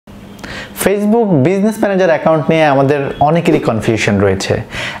Facebook business manager account নিয়ে আমাদের অনেকেরই কনফিউশন রয়েছে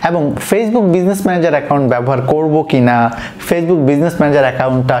এবং ফেসবুক বিজনেস ম্যানেজার অ্যাকাউন্ট ব্যবহার করব কিনা, ফেসবুক বিজনেস ম্যানেজার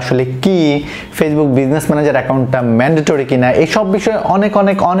অ্যাকাউন্টটা আসলে কি, ফেসবুক বিজনেস ম্যানেজার অ্যাকাউন্টটা ম্যান্ডেটরি কিনা, এই সব বিষয়ে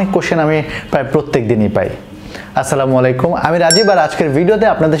অনেক কোশ্চেন আমি প্রায় প্রত্যেক দিনই পাই। আসসালামু আলাইকুম, আমি রাজীব আর আজকের ভিডিওতে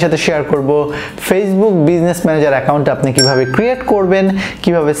আপনাদের সাথে শেয়ার করব ফেসবুক বিজনেস ম্যানেজার অ্যাকাউন্ট আপনি কিভাবে ক্রিয়েট করবেন,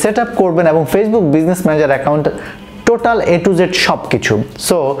 কিভাবে সেট আপ করবেন এবং Facebook business manager account total A to Z সব কিছু।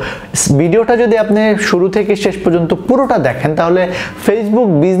 সো ভিডিওটা যদি আপনি শুরু থেকে শেষ পর্যন্ত পুরোটা দেখেন তাহলে ফেসবুক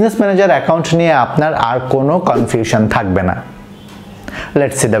বিজনেস ম্যানেজার অ্যাকাউন্ট নিয়ে আপনার আর কোনো কনফিউশন থাকবে না।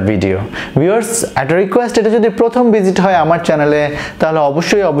 Let's see the video. Viewers, at a request, এটা যদি প্রথম ভিজিট হয় আমার চ্যানেলে তাহলে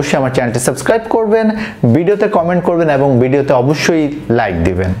অবশ্যই আমার চ্যানেলটি সাবস্ক্রাইব করবেন, ভিডিওতে কমেন্ট করবেন এবং ভিডিওতে অবশ্যই লাইক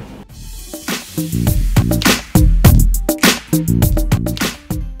দিবেন।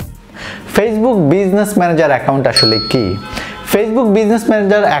 ফেসবুক বিজনেস ম্যানেজার অ্যাকাউন্ট আসলে কি? ফেসবুক বিজনেস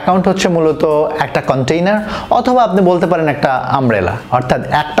ম্যানেজার অ্যাকাউন্ট হচ্ছে মূলত একটা কন্টেইনার অথবা আপনি বলতে পারেন একটা আমব্রেলা, অর্থাৎ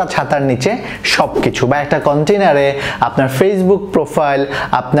একটা ছাতার নিচে সব কিছু, বা একটা কন্টেইনারে আপনার ফেসবুক প্রোফাইল,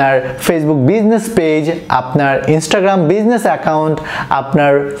 আপনার ফেসবুক বিজনেস পেজ, আপনার ইনস্টাগ্রাম বিজনেস অ্যাকাউন্ট,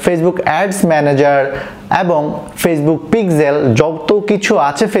 আপনার ফেসবুক অ্যাডস ম্যানেজার এবং ফেসবুক পিক্সেল, যত কিছু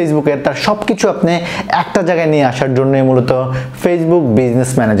আছে ফেসবুকের তার সব কিছু আপনি একটা জায়গায় নিয়ে আসার জন্যই মূলত Facebook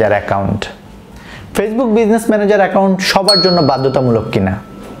business manager account. Facebook business manager account সবার জন্য বাধ্যতামূলক কিনা?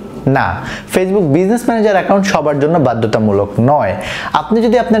 না, ফেসবুক বিজনেস ম্যানেজার অ্যাকাউন্ট সবার জন্য বাধ্যতামূলক নয়। আপনি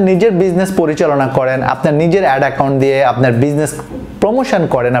যদি আপনার নিজের বিজনেস পরিচালনা করেন, আপনার নিজের অ্যাড অ্যাকাউন্ট দিয়ে আপনার বিজনেস প্রমোশন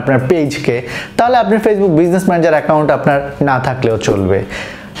করেন আপনার পেজকে, তাহলে আপনার ফেসবুক বিজনেস ম্যানেজার অ্যাকাউন্ট আপনার না থাকলেও চলবে।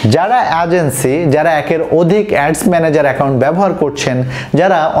 যারা এজেন্সি, যারা একের অধিক অ্যাডস ম্যানেজার অ্যাকাউন্ট ব্যবহার করছেন,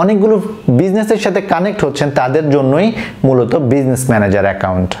 যারা অনেকগুলো বিজনেসের সাথে কানেক্ট হচ্ছেন, তাদের জন্যই মূলত বিজনেস ম্যানেজার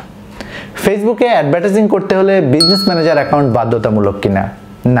অ্যাকাউন্ট। ফেসবুকে অ্যাডভার্টাইজিং করতে হলে বিজনেস ম্যানেজার অ্যাকাউন্ট বাধ্যতামূলক কিনা?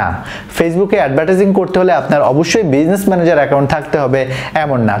 না, ফেসবুকে অ্যাডভার্টাইজিং করতে হলে আপনার অবশ্যই বিজনেস ম্যানেজার অ্যাকাউন্ট থাকতে হবে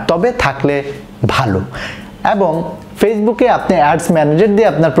এমন না, তবে থাকলে ভালো। এবং ফেসবুকে আপনি অ্যাডস ম্যানেজার দিয়ে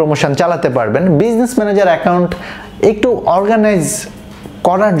আপনার প্রমোশন চালাতে পারবেন। বিজনেস ম্যানেজার অ্যাকাউন্ট একটু অর্গানাইজ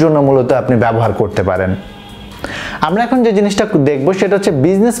করার জন্য মূলত আপনি ব্যবহার করতে পারেন। আমরা এখন যে জিনিসটা দেখব সেটা হচ্ছে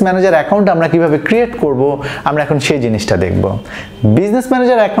বিজনেস ম্যানেজার অ্যাকাউন্ট আমরা কিভাবে ক্রিয়েট করব, আমরা এখন সেই জিনিসটা দেখব। বিজনেস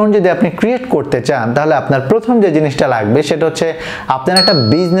ম্যানেজার অ্যাকাউন্ট যদি আপনি ক্রিয়েট করতে চান তাহলে আপনার প্রথম যে জিনিসটা লাগবে সেটা হচ্ছে আপনার একটা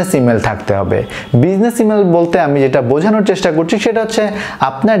বিজনেস ইমেল থাকতে হবে। বিজনেস ইমেল বলতে আমি যেটা বোঝানোর চেষ্টা করছি সেটা হচ্ছে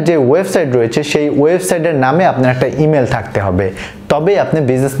আপনার যে ওয়েবসাইট রয়েছে সেই ওয়েবসাইটের নামে আপনার একটা ইমেল থাকতে হবে, তবেই আপনি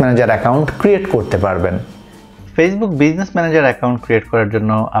বিজনেস ম্যানেজার অ্যাকাউন্ট ক্রিয়েট করতে পারবেন। Facebook business manager account create করার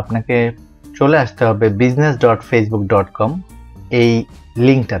জন্য আপনাকে চলে আসতে হবে business.facebook.com এই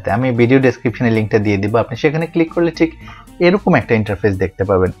লিঙ্কটাতে। আমি ভিডিও ডেসক্রিপশনে লিঙ্কটা দিয়ে দিব, আপনি সেখানে ক্লিক করলে ঠিক এরকম একটা ইন্টারফেস দেখতে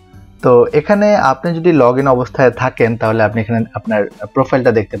পাবেন। তো এখানে আপনি যদি লগ ইন অবস্থায় থাকেন তাহলে আপনি এখানে আপনার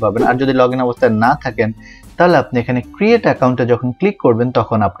প্রোফাইলটা দেখতে পাবেন, আর যদি লগ ইন অবস্থায় না থাকেন তাহলে আপনি এখানে ক্রিয়েট অ্যাকাউন্টে যখন ক্লিক করবেন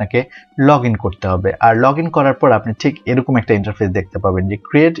তখন আপনাকে লগ ইন করতে হবে। আর লগ ইন করার পর আপনি ঠিক এরকম একটা ইন্টারফেস দেখতে পাবেন যে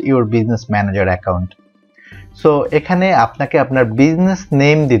create your business manager account. So এখানে আপনাকে আপনার বিজনেস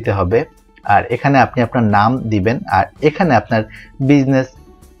নেম দিতে হবে, আর এখানে আপনি আপনার নাম দিবেন, আর এখানে আপনার বিজনেস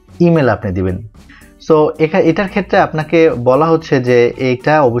ইমেল আপনি দিবেন। সো এটার ক্ষেত্রে আপনাকে বলা হচ্ছে যে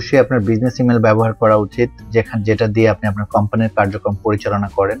এইটা অবশ্যই আপনার বিজনেস ইমেল ব্যবহার করা উচিত, যেটা দিয়ে আপনি আপনার কোম্পানির কার্যক্রম পরিচালনা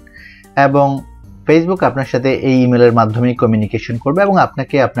করেন, এবং ফেসবুক আপনার সাথে এই ইমেলের মাধ্যমেই কমিউনিকেশন করবে এবং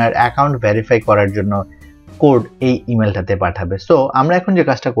আপনাকে আপনার অ্যাকাউন্ট ভেরিফাই করার জন্য কোড এই ইমেলটাতে পাঠাবে। সো আমরা এখন যে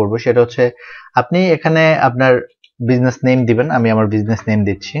কাজটা করব সেটা হচ্ছে আপনি এখানে আপনার বিজনেস নেম দিবেন, আমি আমার বিজনেস নেম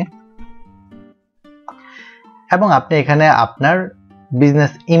দিচ্ছি, এবং আপনি এখানে আপনার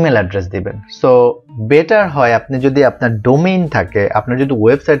বিজনেস ইমেল অ্যাড্রেস দিবেন। সো বেটার হয় আপনি যদি আপনার ডোমেইন থাকে, আপনার যদি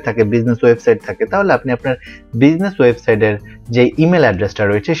ওয়েবসাইট থাকে, বিজনেস ওয়েবসাইট থাকে, তাহলে আপনি আপনার বিজনেস ওয়েবসাইটের যে ইমেল অ্যাড্রেসটা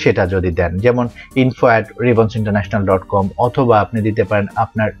রয়েছে সেটা যদি দেন, যেমন info@ribbonsinternational.com, অথবা আপনি দিতে পারেন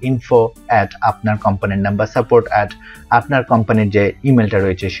আপনার info@ আপনার কোম্পানির নাম বা support@ আপনার কোম্পানির যে ইমেলটা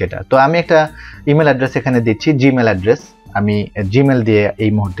রয়েছে সেটা। তো আমি একটা ইমেল অ্যাড্রেস এখানে দিচ্ছি, জিমেল অ্যাড্রেস। আমি জিমেল দিয়ে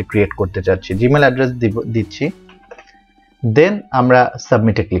এই মুহূর্তে ক্রিয়েট করতে চাচ্ছি, জিমেল অ্যাড্রেস দিচ্ছি, দেন আমরা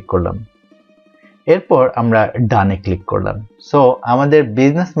সাবমিটে ক্লিক করলাম, এরপর আমরা ডানে ক্লিক করলাম। সো আমাদের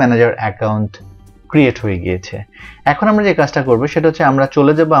বিজনেস ম্যানেজার অ্যাকাউন্ট ক্রিয়েট হয়ে গিয়েছে। এখন আমরা যে কাজটা করব সেটা হচ্ছে আমরা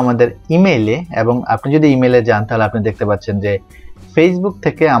চলে যাব আমাদের ইমেইলে, এবং আপনি যদি ইমেইলে যান তাহলে আপনি দেখতে পাচ্ছেন যে ফেসবুক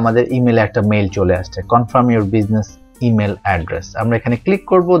থেকে আমাদের ইমেইলে একটা মেইল চলে আসছে, confirm your business email address. আমরা এখানে ক্লিক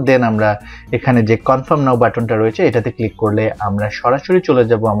করব, দেন আমরা এখানে যে কনফার্ম নাও বাটনটা রয়েছে এটাতে ক্লিক করলে আমরা সরাসরি চলে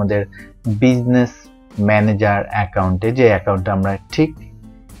যাব আমাদের বিজনেস ম্যানেজার অ্যাকাউন্টে, যে অ্যাকাউন্টটা আমরা ঠিক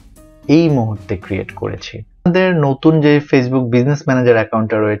এই মুহূর্তে ক্রিয়েট করেছি। আমাদের নতুন যে ফেসবুক বিজনেস ম্যানেজার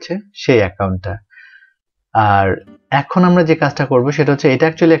অ্যাকাউন্টটা রয়েছে সেই অ্যাকাউন্টটা। আর এখন আমরা যে কাজটা করব সেটা হচ্ছে, এটা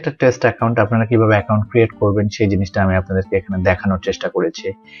অ্যাকচুয়ালি একটা টেস্ট অ্যাকাউন্ট। আপনারা কিভাবে অ্যাকাউন্ট ক্রিয়েট করবেন সেই জিনিসটা আমি আপনাদেরকে এখানে দেখানোর চেষ্টা করেছি।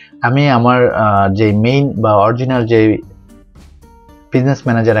 আমি আমার যে মেইন বা অরিজিনাল যে বিজনেস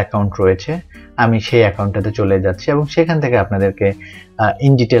ম্যানেজার অ্যাকাউন্ট রয়েছে, আমি সেই অ্যাকাউন্টটাতে চলে যাচ্ছি এবং সেখান থেকে আপনাদেরকে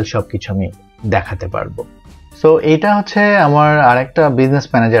ইন ডিটেল সবকিছু আমি দেখাতে পারবো। সো এটা হচ্ছে আমার আরেকটা বিজনেস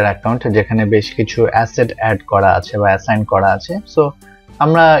ম্যানেজার অ্যাকাউন্ট, যেখানে বেশ কিছু অ্যাসেট অ্যাড করা আছে বা অ্যাসাইন করা আছে। সো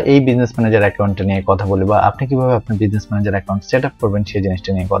আমরা এই বিজনেস ম্যানেজার অ্যাকাউন্টটা নিয়ে কথা বলি, বা আপনি কিভাবে আপনার business manager account set up করবেন সেই জিনিসটা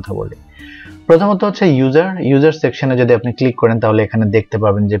নিয়ে কথা বলি। প্রথমত হচ্ছে ইউজার সেকশনে যদি আপনি ক্লিক করেন তাহলে এখানে দেখতে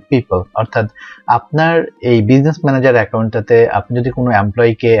পাবেন যে পিপল, অর্থাৎ আপনার এই বিজনেস ম্যানেজার অ্যাকাউন্টটাতে আপনি যদি কোনো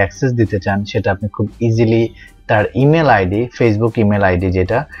এমপ্লয়িকে অ্যাক্সেস দিতে চান, সেটা আপনি খুব ইজিলি তার email ID, Facebook email ID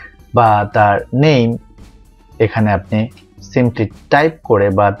যেটা, বা তার নেম এখানে আপনি সিম্পলি টাইপ করে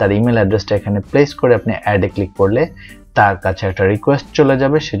বা তার ইমেল অ্যাড্রেসটা এখানে প্লেস করে আপনি অ্যাডে ক্লিক করলে তার কাছে একটা রিকোয়েস্ট চলে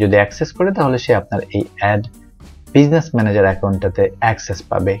যাবে। সে যদি অ্যাক্সেস করে তাহলে সে আপনার এই অ্যাড বিজনেস ম্যানেজার অ্যাকাউন্টটাতে অ্যাক্সেস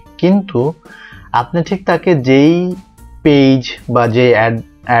পাবে। কিন্তু আপনি ঠিক তাকে যেই পেজ বা যে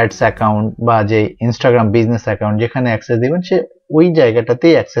অ্যাডস অ্যাকাউন্ট বা যে ইনস্টাগ্রাম বিজনেস অ্যাকাউন্ট যেখানে অ্যাক্সেস দিবেন, সে ওই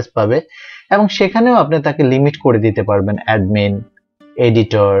জায়গাটাতেই অ্যাক্সেস পাবে এবং সেখানেও আপনি তাকে লিমিট করে দিতে পারবেন অ্যাডমিন,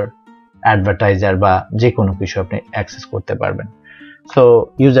 এডিটর, অ্যাডভার্টাইজার বা যে কোনো কিছু আপনি অ্যাক্সেস করতে পারবেন। সো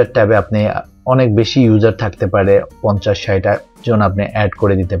ইউজার ট্যাবে আপনি অনেক বেশি ইউজার থাকতে পারে, 50-60 জন আপনি অ্যাড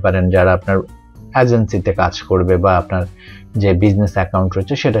করে দিতে পারেন যারা আপনার এজেন্সিতে কাজ করবে বা আপনার যে বিজনেস অ্যাকাউন্ট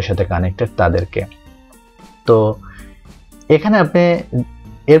রয়েছে সেটার সাথে কানেক্টেড তাদেরকে। তো এখানে আপনি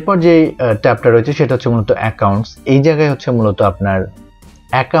এরপর যে ট্যাবটা রয়েছে সেটা হচ্ছে মূলত অ্যাকাউন্টস। এই জায়গায় হচ্ছে মূলত আপনার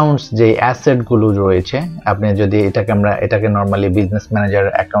অ্যাকাউন্টস যে অ্যাসেটগুলো রয়েছে, আপনি যদি এটাকে নর্মালি বিজনেস ম্যানেজার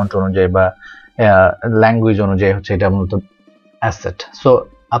অ্যাকাউন্ট অনুযায়ী বা ল্যাঙ্গুয়েজ অনুযায়ী হচ্ছে এটা মূলত অ্যাসেট। সো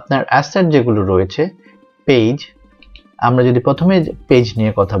আপনার অ্যাসেট যেগুলো রয়েছে, পেজ, আমরা যদি প্রথমে পেজ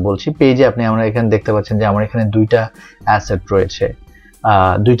নিয়ে কথা বলছি, পেজে আমরা এখানে দেখতে পাচ্ছেন যে আমার এখানে দুইটা অ্যাসেট রয়েছে,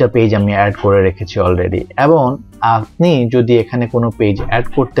 দুইটা পেজ আমি অ্যাড করে রেখেছি অলরেডি। এবং আপনি যদি এখানে কোনো পেজ অ্যাড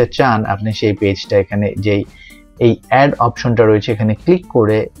করতে চান, আপনি সেই পেজটা এখানে যেই এই অ্যাড অপশনটা রয়েছে এখানে ক্লিক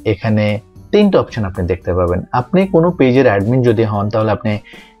করে এখানে 3টা অপশন আপনি দেখতে পাবেন। আপনি কোনো পেজের অ্যাডমিন যদি হন তাহলে আপনি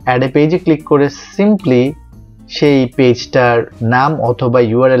অ্যাড এ পেজে ক্লিক করে সিম্পলি সেই পেজটার নাম অথবা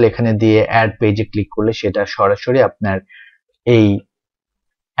ইউআরএল এখানে দিয়ে অ্যাড পেজে ক্লিক করলে সেটা সরাসরি আপনার এই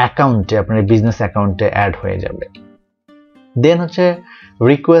অ্যাকাউন্টে, আপনার বিজনেস অ্যাকাউন্টে অ্যাড হয়ে যাবে। দেন হচ্ছে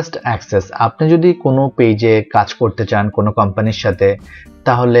রিকোয়েস্ট অ্যাক্সেস। আপনি যদি কোনো পেজে কাজ করতে চান কোনো কোম্পানির সাথে,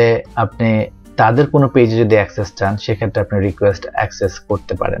 তাহলে আপনি তাদের কোনো পেজে যদি অ্যাক্সেস চান সেক্ষেত্রে আপনি রিকোয়েস্ট অ্যাক্সেস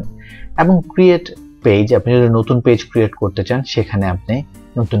করতে পারেন। এবং ক্রিয়েট পেজ, আপনি যদি নতুন পেজ ক্রিয়েট করতে চান সেখানে আপনি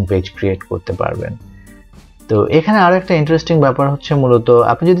নতুন পেজ ক্রিয়েট করতে পারবেন। তো এখানে আরো একটা ইন্টারেস্টিং ব্যাপার হচ্ছে, মূলত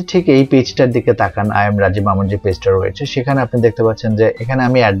আপনি যদি ঠিক এই পেজটার দিকে তাকান, আই এম রাজীব, আমার যে পেজটা রয়েছে সেখানে আপনি দেখতে পাচ্ছেন যে এখানে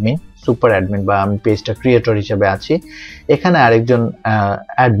আমি অ্যাডমিন, সুপার অ্যাডমিন বা আমি পেজটা ক্রিয়েটর হিসেবে আছি, এখানে আরেকজন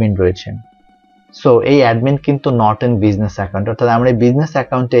অ্যাডমিন রয়েছেন। সো এই অ্যাডমিন কিন্তু নট ইন বিজনেস অ্যাকাউন্ট, অর্থাৎ আমরা এই বিজনেস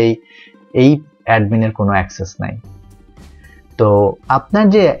অ্যাকাউন্টে এই অ্যাডমিনের কোনো অ্যাক্সেস নাই। তো আপনার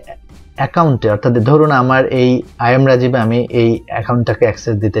যে অ্যাকাউন্টে, অর্থাৎ ধরুন আমার এই আই এম রাজীবে আমি এই অ্যাকাউন্টটাকে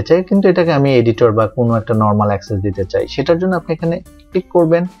অ্যাক্সেস দিতে চাই, কিন্তু এটাকে আমি এডিটর বা কোনো একটা নর্মাল অ্যাক্সেস দিতে চাই, সেটার জন্য আপনি এখানে ক্লিক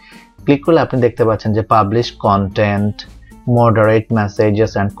করবেন। ক্লিক করলে আপনি দেখতে পাচ্ছেন যে publish content, moderate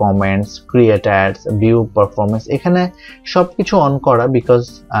messages and comments, create ads, view performance, এখানে সবকিছু অন করা, বিকজ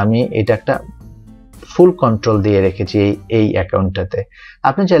আমি এটা একটা ফুল কন্ট্রোল দিয়ে রেখেছি এই অ্যাকাউন্টটাতে।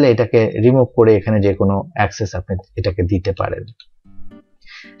 আপনি চাইলে এটাকে রিমুভ করে এখানে যে কোনো অ্যাক্সেস আপনি এটাকে দিতে পারেন।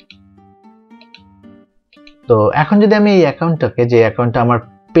 তো এখন যদি আমি এই অ্যাকাউন্টটাকে, যে অ্যাকাউন্টটা আমার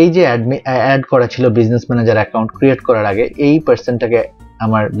পেজে অ্যাড করা ছিল বিজনেস ম্যানেজার অ্যাকাউন্ট ক্রিয়েট করার আগে, এই পার্সনটাকে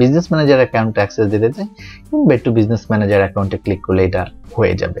আমার বিজনেস ম্যানেজার অ্যাকাউন্টে অ্যাক্সেস দিতে চাই, বেড টু বিজনেস ম্যানেজার অ্যাকাউন্টে ক্লিক করলে এটা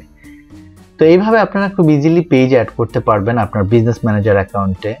হয়ে যাবে। তো এইভাবে আপনারা খুব ইজিলি পেজ অ্যাড করতে পারবেন আপনার বিজনেস ম্যানেজার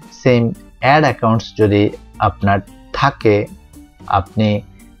অ্যাকাউন্টে। সেম অ্যাড অ্যাকাউন্টস যদি আপনার থাকে, আপনি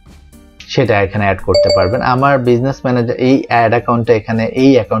সেটা এখানে অ্যাড করতে পারবেন। আমার বিজনেস ম্যানেজার এই অ্যাড অ্যাকাউন্টে এখানে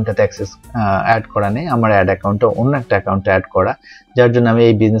এই অ্যাকাউন্টটাতে অ্যাক্সেস অ্যাড করা নেই, আমার অ্যাড অ্যাকাউন্টটা অন্য একটা অ্যাকাউন্টে অ্যাড করা, যার জন্য আমি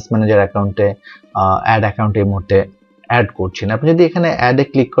এই বিজনেস ম্যানেজার অ্যাকাউন্টে অ্যাড অ্যাকাউন্ট এই মুহূর্তে অ্যাড করছি না। আপনি যদি এখানে অ্যাডে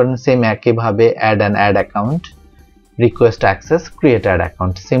ক্লিক করেন, সেম একইভাবে add add account, request access, create add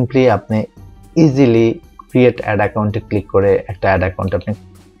account, simply আপনি ইজিলি ক্রিয়েট অ্যাড অ্যাকাউন্টে ক্লিক করে একটা অ্যাড অ্যাকাউন্ট আপনি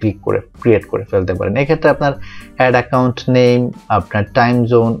ক্লিক করে ক্রিয়েট করে ফেলতে পারেন। এক্ষেত্রে আপনার অ্যাড অ্যাকাউন্ট নেম, আপনার টাইম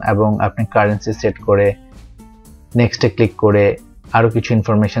জোন এবং আপনি কারেন্সি সেট করে নেক্সটে ক্লিক করে আরো কিছু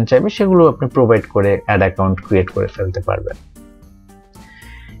ইনফরমেশন চাইবে সেগুলো আপনি প্রোভাইড করে অ্যাড অ্যাকাউন্ট ক্রিয়েট করে ফেলতে পারবেন।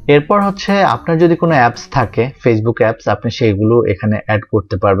 এরপর হচ্ছে আপনার যদি কোনো অ্যাপস থাকে, ফেসবুক অ্যাপস, আপনি সেগুলো এখানে অ্যাড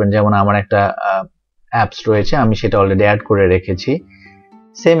করতে পারবেন। যেমন আমার একটা অ্যাপস রয়েছে, আমি সেটা অলরেডি অ্যাড করে রেখেছি।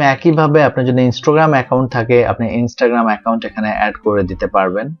 সেম একইভাবে আপনার যদি ইনস্টাগ্রাম অ্যাকাউন্ট থাকে আপনি ইনস্টাগ্রাম অ্যাকাউন্ট এখানে অ্যাড করে দিতে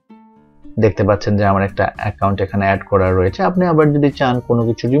পারবেন। দেখতে পাচ্ছেন যে আমার একটা অ্যাকাউন্ট এখানে অ্যাড করা রয়েছে। আপনি আবার যদি চান কোনো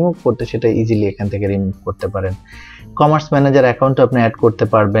কিছু রিমুভ করতে সেটা ইজিলি এখান থেকে রিমুভ করতে পারেন। কমার্স ম্যানেজার অ্যাকাউন্টও আপনি অ্যাড করতে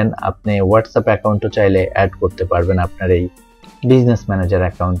পারবেন। আপনি হোয়াটসঅ্যাপ অ্যাকাউন্টও চাইলে অ্যাড করতে পারবেন আপনার এই বিজনেস ম্যানেজার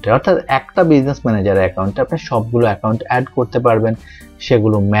অ্যাকাউন্টে। অর্থাৎ একটা বিজনেস ম্যানেজার অ্যাকাউন্টে আপনি সবগুলো অ্যাকাউন্ট অ্যাড করতে পারবেন,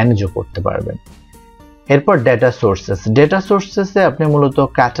 সেগুলো ম্যানেজও করতে পারবেন। এরপর ডেটা সোর্সেসে আপনি মূলত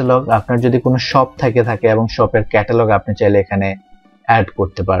ক্যাটালগ, আপনার যদি কোনো শপ থাকে এবং শপের ক্যাটালগ আপনি চাইলে এখানে অ্যাড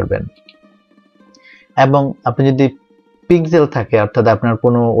করতে পারবেন। এবং আপনি যদি পিক্সেল থাকে, অর্থাৎ আপনার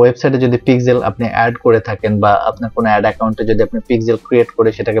কোনো ওয়েবসাইটে যদি পিক্সেল আপনি অ্যাড করে থাকেন বা আপনার কোনো অ্যাড অ্যাকাউন্টে যদি আপনি পিক্সেল ক্রিয়েট করে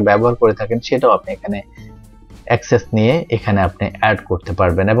সেটাকে ব্যবহার করে থাকেন, সেটাও আপনি এখানে অ্যাক্সেস নিয়ে এখানে আপনি অ্যাড করতে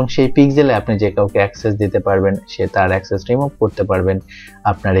পারবেন এবং সেই পিক্সেলে আপনি যে কাউকে অ্যাক্সেস দিতে পারবেন, সে তার অ্যাক্সেস রিমুভ করতে পারবেন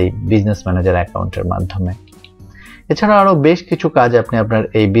আপনার এই বিজনেস ম্যানেজার অ্যাকাউন্টের মাধ্যমে। এছাড়া আরো বেশ কিছু কাজ আপনি আপনার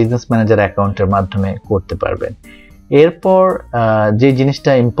এই বিজনেস ম্যানেজার অ্যাকাউন্টের মাধ্যমে করতে পারবেন। এরপর যে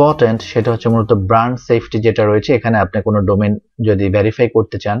জিনিসটা ইম্পর্টেন্ট সেটা হচ্ছে মূলত ব্র্যান্ড সেফটি যেটা রয়েছে। এখানে আপনি কোনো ডোমেইন যদি ভেরিফাই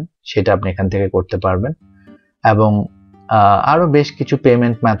করতে চান সেটা আপনি এখান থেকে করতে পারবেন এবং আরো বেশ কিছু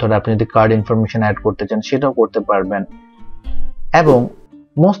পেমেন্ট মেথড, আপনি যদি কার্ড ইনফরমেশন অ্যাড করতে চান সেটাও করতে পারবেন। এবং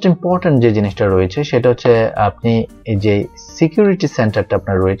মোস্ট ইম্পর্টেন্ট যে জিনিসটা রয়েছে সেটা হচ্ছে আপনি এই যে সিকিউরিটি সেন্টারটা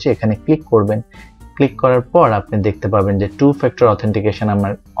আপনার রয়েছে এখানে ক্লিক করবেন। ক্লিক করার পর আপনি দেখতে পাবেন যে 2 ফ্যাক্টর অথেন্টিকেশন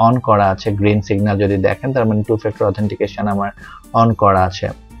আমার অন করা আছে। গ্রিন সিগন্যাল যদি দেখেন তার মানে 2 ফ্যাক্টর অথেন্টিকেশন আমার অন করা আছে।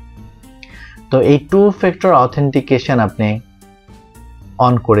 তো এই 2 ফ্যাক্টর অথেন্টিকেশন আপনি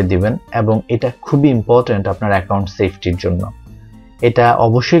অন করে দিবেন এবং এটা খুবই ইম্পর্টেন্ট আপনার অ্যাকাউন্ট সেফটির জন্য। এটা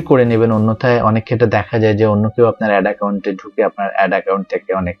অবশ্যই করে নেবেন, অন্যথায় অনেক ক্ষেত্রে দেখা যায় যে অন্য কেউ আপনার অ্যাড অ্যাকাউন্টে ঢুকে আপনার অ্যাড অ্যাকাউন্ট থেকে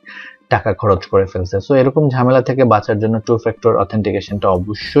অনেক টাকা খরচ করে ফেলছে। সো এরকম ঝামেলা থেকে বাঁচার জন্য 2 ফ্যাক্টর অথেন্টিকেশনটা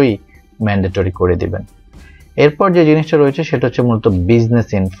অবশ্যই ম্যান্ডেটরি করে দিবেন। এরপর যে জিনিসটা রয়েছে সেটা হচ্ছে মূলত বিজনেস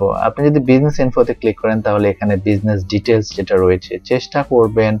ইনফো। আপনি যদি বিজনেস ইনফোতে ক্লিক করেন তাহলে এখানে বিজনেস ডিটেলস যেটা রয়েছে, চেষ্টা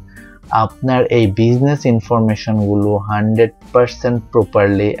করবেন আপনার এই বিজনেস ইনফরমেশন গুলো 100%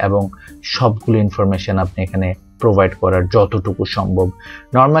 প্রপারলি এবং সবগুলো ইনফরমেশন আপনি এখানে প্রোভাইড করার যতটুকু সম্ভব।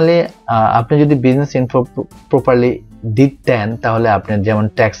 নর্মালি আপনি যদি বিজনেস ইনফো প্রপারলি দিতেন তাহলে আপনার যেমন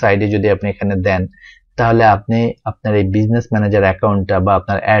ট্যাক্স আইডি যদি আপনি এখানে দেন তাহলে আপনি আপনার এই বিজনেস ম্যানেজার অ্যাকাউন্টটা বা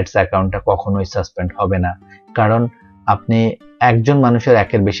আপনার অ্যাডস অ্যাকাউন্টটা কখনোই সাসপেন্ড হবে না, কারণ আপনি একজন মানুষের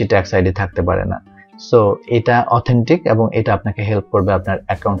একের বেশি ট্যাক্স আইডি থাকতে পারে না। সো এটা অথেন্টিক এবং এটা আপনাকে হেল্প করবে আপনার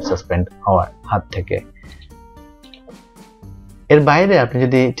অ্যাকাউন্ট সাসপেন্ড হওয়ার হাত থেকে। এর বাইরে আপনি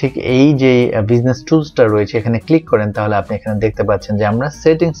যদি ঠিক এই যে বিজনেস টুলসটা রয়েছে এখানে ক্লিক করেন তাহলে আপনি এখানে দেখতে পাচ্ছেন যে আমরা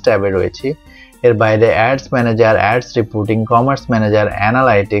সেটিংস ট্যাবে রয়েছি। এর বাইরে ads manager, ads reporting, commerce manager,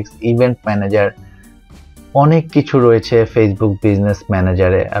 analytics, event manager, অনেক কিছু রয়েছে ফেসবুক বিজনেস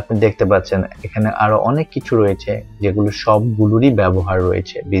ম্যানেজারে। আপনি দেখতে পাচ্ছেন এখানে আরো অনেক কিছু রয়েছে যেগুলো সবগুলোরই ব্যবহার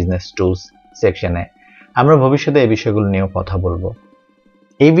রয়েছে বিজনেস টুলস সেকশনে। আমরা ভবিষ্যতে এই বিষয়গুলো নিয়েও কথা বলবো।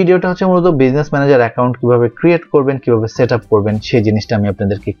 এই ভিডিওটা হচ্ছে মূলত বিজনেস ম্যানেজার অ্যাকাউন্ট কিভাবে ক্রিয়েট করবেন, কিভাবে সেট আপ করবেন সেই জিনিসটা আমি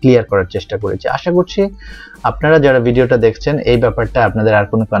আপনাদেরকে ক্লিয়ার করার চেষ্টা করেছি। আশা করছি আপনারা যারা ভিডিওটা দেখছেন এই ব্যাপারটা আপনাদের আর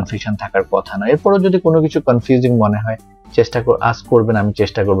কোনো কনফিউশন থাকার কথা নয়। এরপরও যদি কোনো কিছু কনফিউজিং মনে হয় আস্ক করবেন, আমি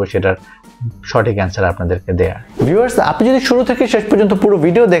চেষ্টা করব সেটার সঠিক অ্যান্সার আপনাদেরকে দেওয়ার। ভিউয়ার্স, আপনি যদি শুরু থেকে শেষ পর্যন্ত পুরো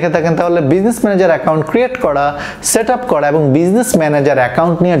ভিডিও দেখে থাকেন তাহলে বিজনেস ম্যানেজার অ্যাকাউন্ট ক্রিয়েট করা, সেট আপ করা এবং বিজনেস ম্যানেজার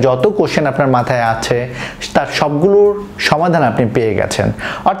অ্যাকাউন্ট নিয়ে যত কোশ্চেন আপনার মাথায় আছে তার সবগুলোর সমাধান আপনি পেয়ে গেছেন।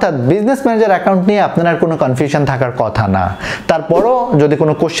 অর্থাৎ বিজনেস ম্যানেজার অ্যাকাউন্ট নিয়ে আপনার আর কোনো কনফিউশন থাকার কথা না। তারপরও যদি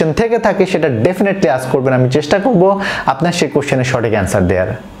কোনো কোশ্চেন থেকে থাকে সেটা ডেফিনেটলি আস্ক করবেন, আমি চেষ্টা করব আপনার সেই কোশ্চেনের সঠিক অ্যান্সার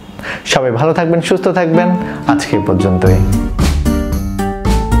দেওয়ার। সবাই ভালো থাকবেন, সুস্থ থাকবেন, আজকে এই পর্যন্তই।